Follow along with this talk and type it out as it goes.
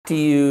To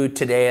you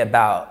today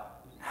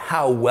about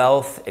how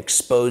wealth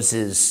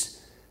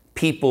exposes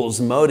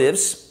people's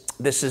motives.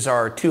 This is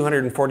our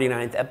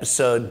 249th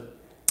episode.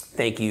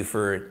 Thank you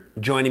for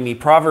joining me.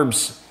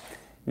 Proverbs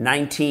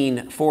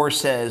 19:4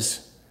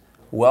 says,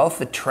 "Wealth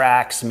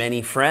attracts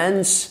many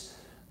friends,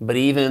 but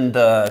even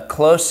the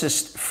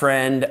closest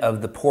friend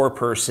of the poor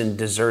person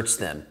deserts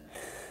them."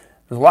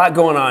 There's a lot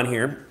going on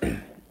here.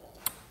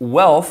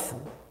 Wealth,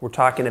 we're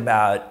talking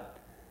about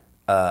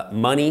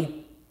money,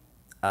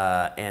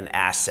 and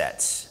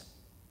assets.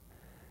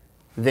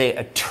 They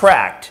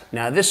attract.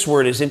 Now, this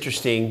word is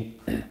interesting.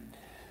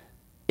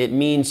 It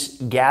means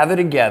gather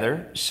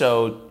together.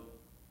 So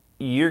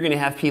you're going to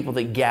have people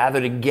that gather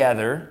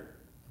together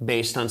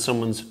based on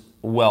someone's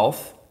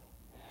wealth.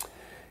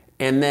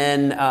 And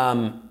then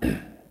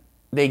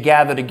they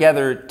gather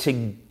together to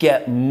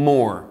get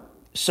more.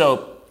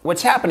 So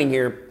what's happening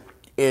here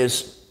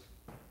is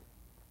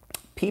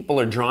people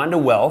are drawn to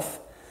wealth,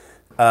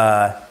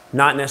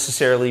 not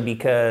necessarily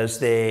because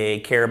they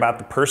care about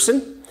the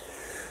person,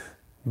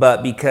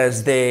 but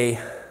because they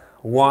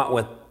want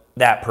what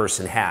that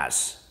person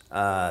has.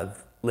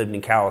 I've lived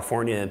in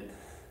California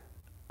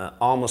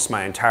almost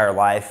my entire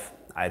life.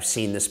 I've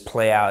seen this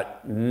play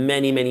out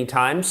many, many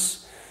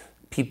times.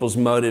 People's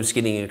motives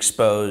getting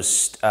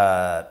exposed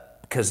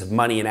because of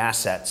money and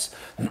assets.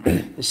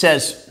 It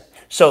says,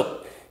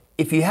 so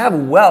if you have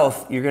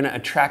wealth, you're going to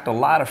attract a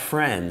lot of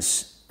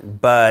friends,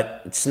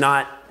 but it's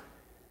not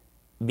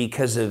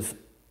because of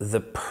the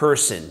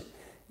person,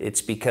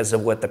 it's because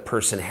of what the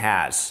person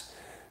has.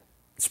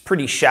 It's a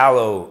pretty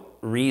shallow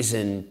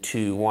reason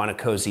to want to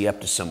cozy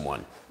up to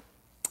someone.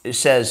 It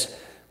says,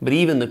 but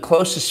even the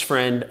closest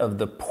friend of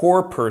the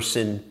poor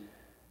person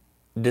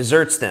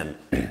deserts them.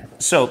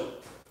 So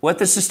what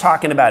this is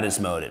talking about is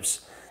motives.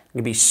 There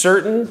can be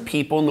certain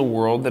people in the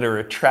world that are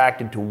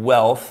attracted to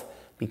wealth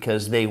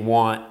because they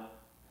want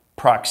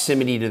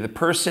proximity to the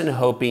person,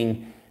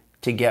 hoping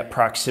to get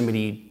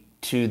proximity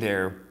to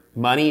their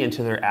money and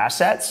to their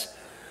assets.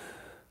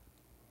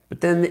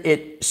 But then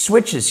it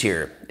switches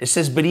here. It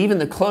says, but even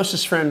the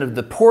closest friend of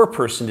the poor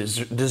person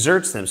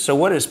deserts them. So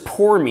what does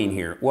poor mean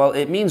here? Well,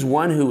 it means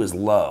one who is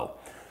low.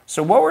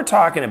 So what we're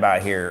talking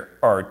about here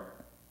are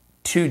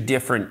two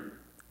different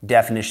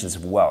definitions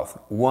of wealth.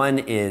 One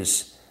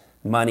is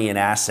money and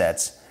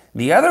assets.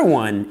 The other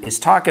one is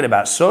talking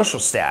about social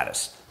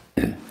status.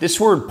 This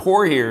word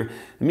poor here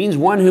means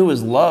one who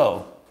is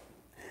low.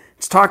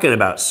 It's talking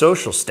about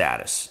social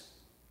status.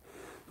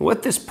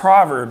 What this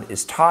proverb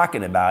is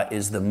talking about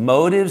is the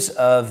motives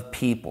of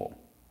people.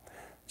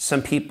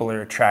 Some people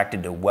are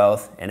attracted to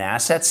wealth and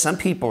assets. Some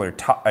people are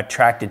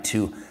attracted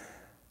to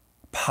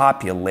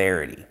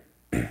popularity.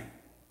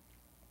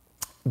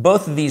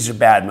 Both of these are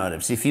bad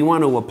motives. If you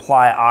want to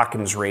apply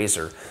Occam's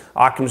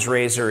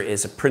razor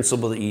is a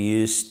principle that you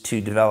use to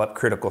develop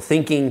critical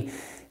thinking,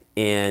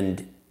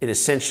 and it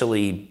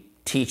essentially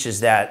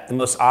teaches that the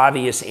most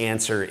obvious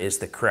answer is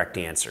the correct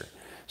answer.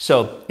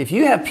 So if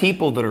you have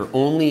people that are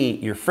only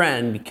your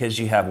friend because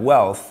you have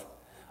wealth,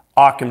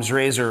 Occam's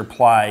razor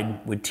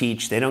applied would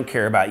teach they don't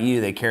care about you,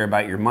 they care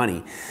about your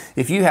money.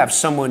 If you have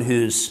someone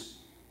who's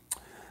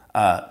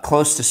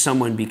close to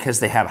someone because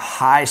they have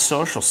high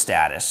social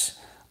status,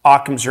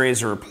 Occam's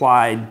razor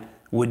applied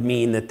would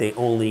mean that they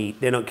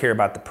don't care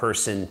about the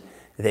person,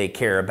 they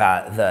care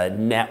about the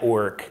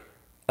network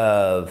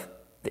of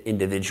the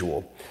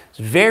individual. It's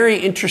a very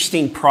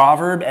interesting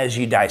proverb as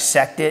you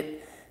dissect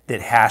it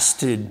that has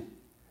to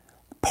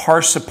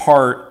parse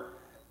apart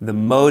the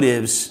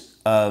motives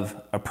of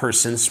a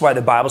person. That's why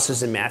the Bible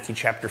says in Matthew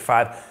chapter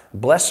 5,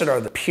 blessed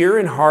are the pure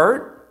in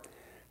heart,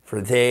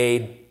 for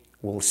they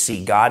will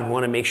see God. We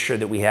want to make sure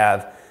that we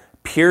have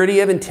purity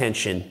of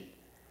intention,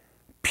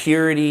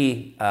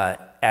 purity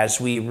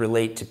as we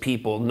relate to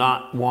people,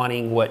 not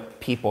wanting what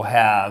people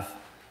have,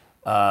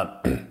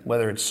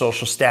 whether it's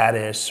social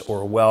status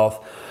or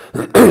wealth,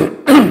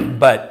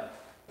 but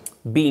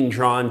being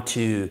drawn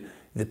to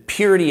the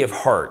purity of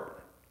heart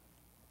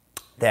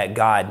that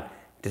God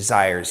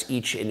desires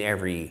each and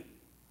every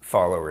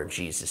follower of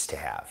Jesus to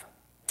have.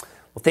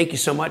 Well, thank you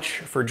so much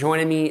for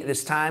joining me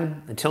this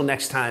time. Until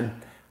next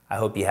time, I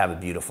hope you have a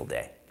beautiful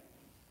day.